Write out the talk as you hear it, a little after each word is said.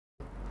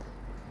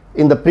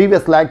In the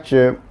previous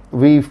lecture,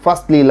 we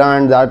firstly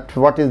learned that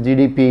what is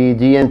GDP,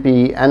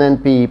 GNP,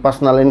 NNP,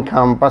 personal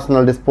income,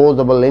 personal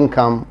disposable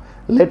income.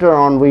 Later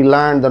on, we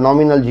learned the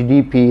nominal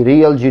GDP,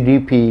 real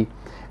GDP,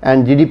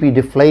 and GDP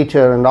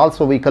deflator, and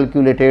also we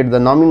calculated the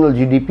nominal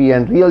GDP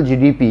and real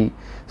GDP.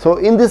 So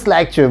in this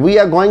lecture, we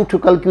are going to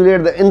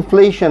calculate the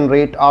inflation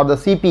rate, or the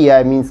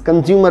CPI, means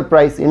consumer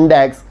price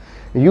index,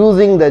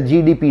 using the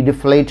GDP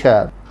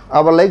deflator.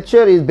 Our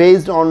lecture is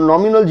based on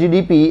nominal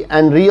GDP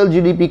and real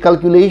GDP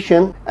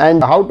calculation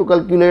and how to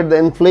calculate the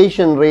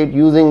inflation rate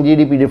using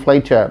GDP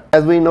deflator.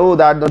 As we know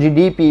that the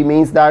GDP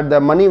means that the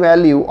money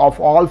value of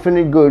all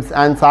finished goods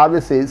and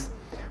services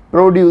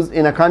produced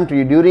in a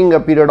country during a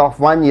period of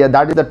 1 year,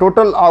 that is the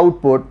total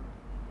output.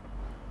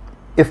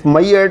 If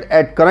measured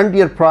at current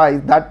year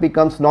price, that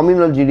becomes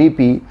nominal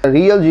GDP.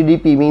 Real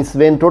GDP means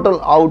when total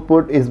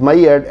output is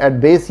measured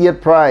at base year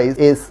price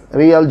is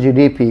real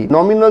GDP.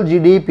 Nominal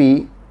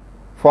GDP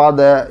for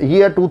the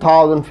year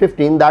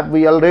 2015, that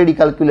we already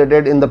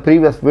calculated in the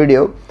previous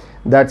video,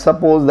 that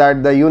suppose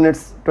that the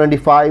units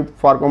 25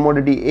 for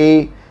commodity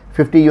A,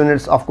 50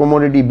 units of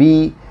commodity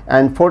B,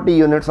 and 40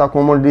 units of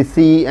commodity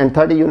C, and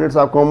 30 units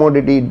of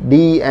commodity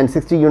D, and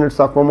 60 units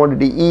of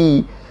commodity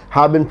E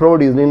have been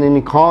produced in an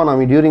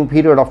economy during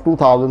period of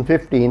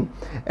 2015,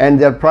 and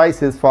their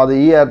prices for the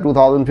year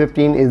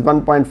 2015 is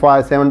 1.5,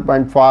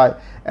 7.5,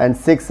 and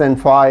 6 and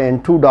 5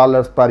 and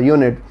 $2 per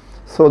unit.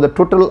 So the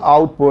total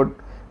output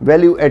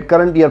value at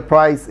current year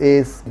price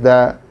is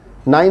the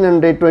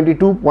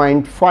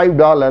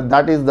 $922.5,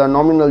 that is the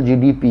nominal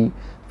GDP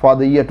for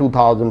the year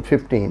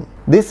 2015.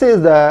 This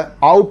is the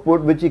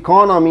output which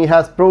economy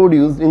has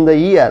produced in the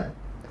year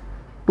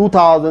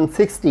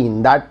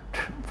 2016, that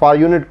for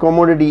unit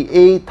commodity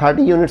A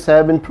 30 units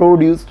have been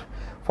produced,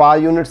 for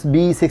units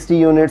B 60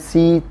 units,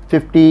 C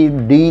 50,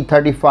 D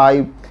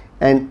 35,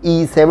 and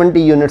E 70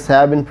 units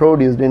have been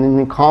produced in an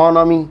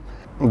economy.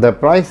 The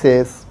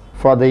prices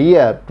for the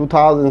year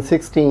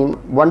 2016,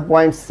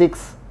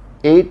 1.687,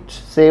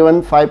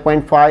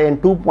 5.5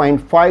 and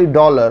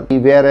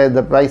 $2.5, whereas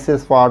the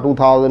prices for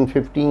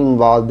 2015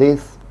 was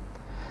this.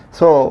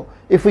 So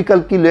if we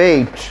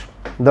calculate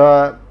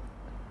the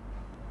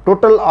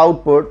total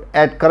output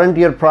at current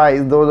year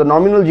price, though the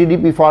nominal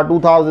GDP for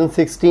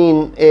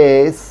 2016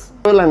 is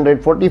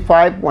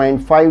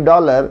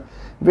 $1,245.5,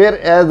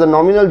 whereas the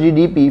nominal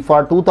GDP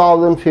for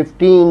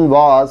 2015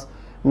 was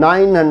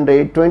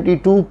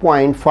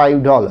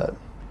 $922.5.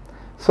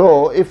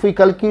 So if we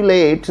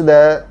calculate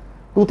the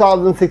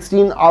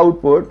 2016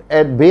 output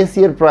at base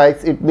year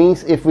price, it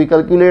means if we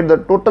calculate the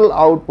total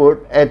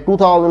output at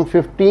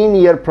 2015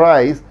 year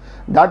price,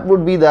 that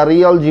would be the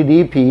real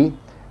GDP,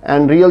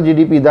 and real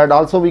GDP, that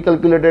also we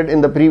calculated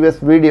in the previous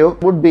video,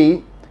 would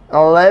be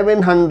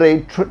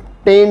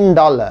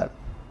 $1,110.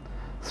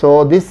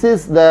 So this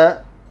is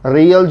the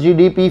real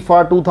GDP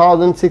for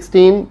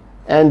 2016,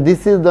 and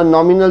this is the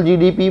nominal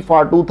GDP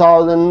for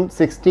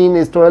 2016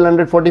 is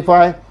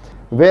 $1,245,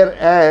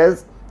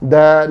 whereas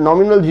the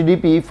nominal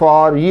GDP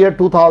for year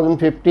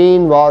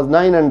 2015 was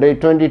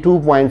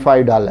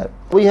 $922.5.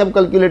 We have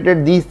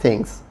calculated these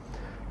things.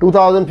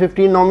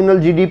 2015 nominal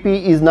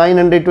GDP is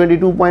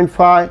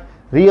 922.5,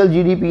 real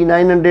GDP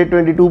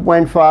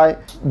 922.5.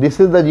 This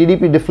is the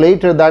GDP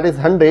deflator, that is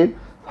 100.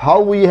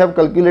 How we have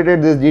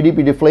calculated this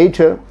GDP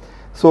deflator?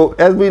 So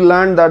as we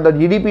learned that the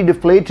GDP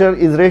deflator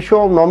is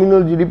ratio of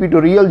nominal GDP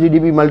to real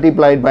GDP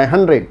multiplied by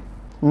 100.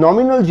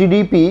 Nominal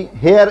GDP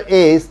here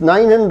is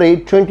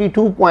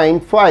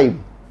 922.5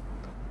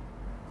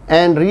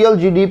 and real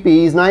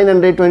GDP is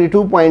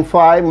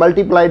 922.5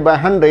 multiplied by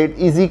 100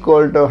 is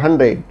equal to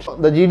 100.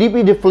 The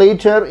GDP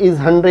deflator is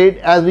 100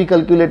 as we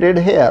calculated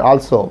here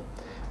also.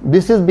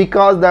 This is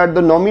because that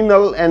the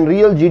nominal and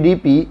real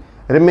GDP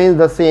remains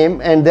the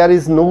same and there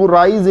is no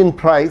rise in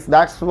price.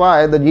 That's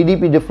why the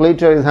GDP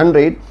deflator is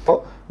 100.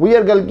 So we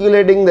are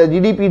calculating the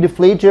GDP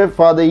deflator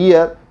for the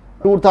year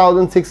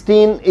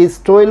 2016 is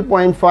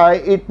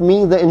 12.5. It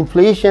means the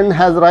inflation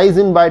has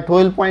risen by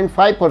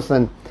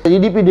 12.5%. The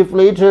GDP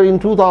deflator in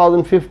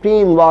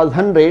 2015 was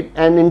 100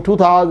 and in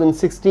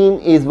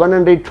 2016 is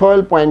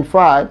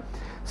 112.5.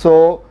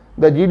 So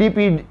the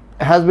GDP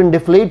has been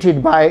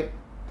deflated by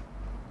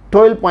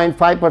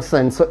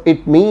 12.5%. So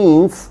it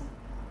means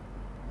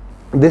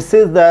this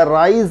is the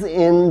rise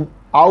in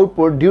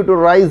output due to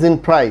rise in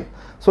price.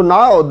 So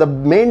now the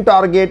main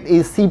target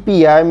is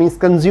CPI, means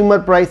consumer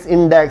price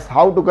index.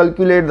 How to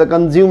calculate the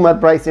consumer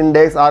price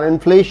index or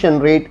inflation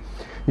rate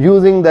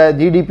using the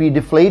GDP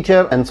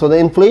deflator. And so the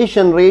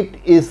inflation rate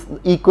is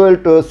equal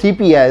to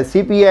CPI.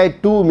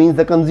 CPI 2 means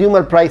the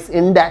consumer price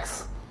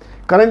index.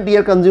 Current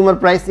year consumer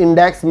price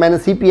index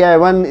minus CPI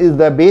 1 is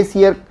the base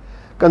year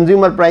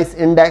consumer price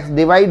index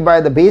divided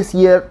by the base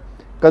year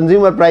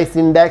consumer price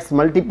index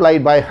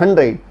multiplied by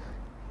 100.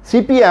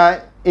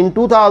 CPI in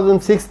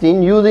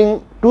 2016 using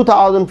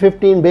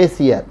 2015 base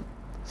year.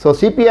 So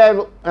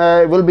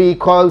CPI will be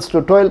equals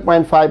to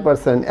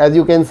 12.5%. As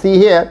you can see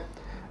here,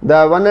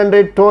 the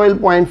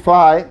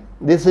 112.5,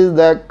 this is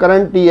the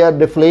current year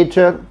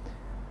deflator,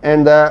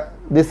 and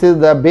this is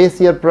the base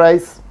year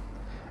price,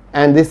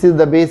 and this is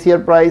the base year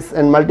price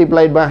and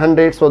multiplied by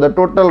 100. So the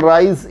total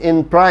rise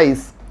in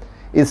price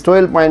is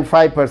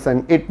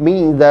 12.5%. It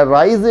means the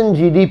rise in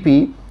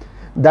GDP,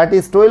 that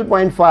is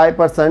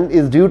 12.5%,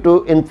 is due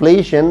to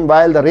inflation,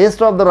 while the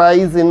rest of the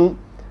rise in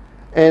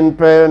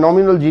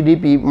nominal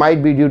GDP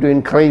might be due to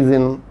increase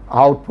in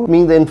output.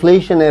 Means the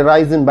inflation is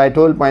rising by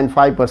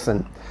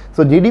 12.5%.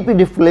 So GDP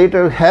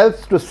deflator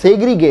helps to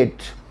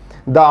segregate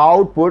the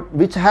output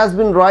which has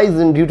been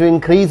rising due to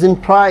increase in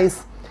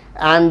price,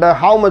 and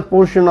how much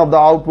portion of the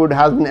output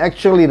has been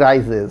actually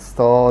rises.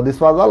 So this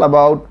was all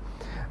about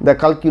the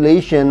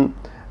calculation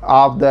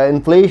of the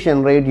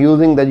inflation rate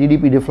using the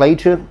GDP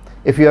deflator.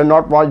 If you have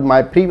not watched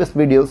my previous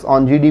videos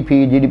on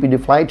GDP, GDP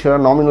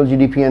deflator, nominal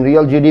GDP and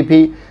real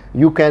GDP,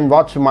 you can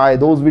watch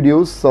those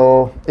videos.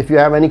 So if you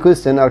have any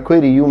question or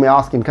query, you may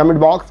ask in comment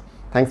box.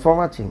 Thanks for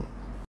watching.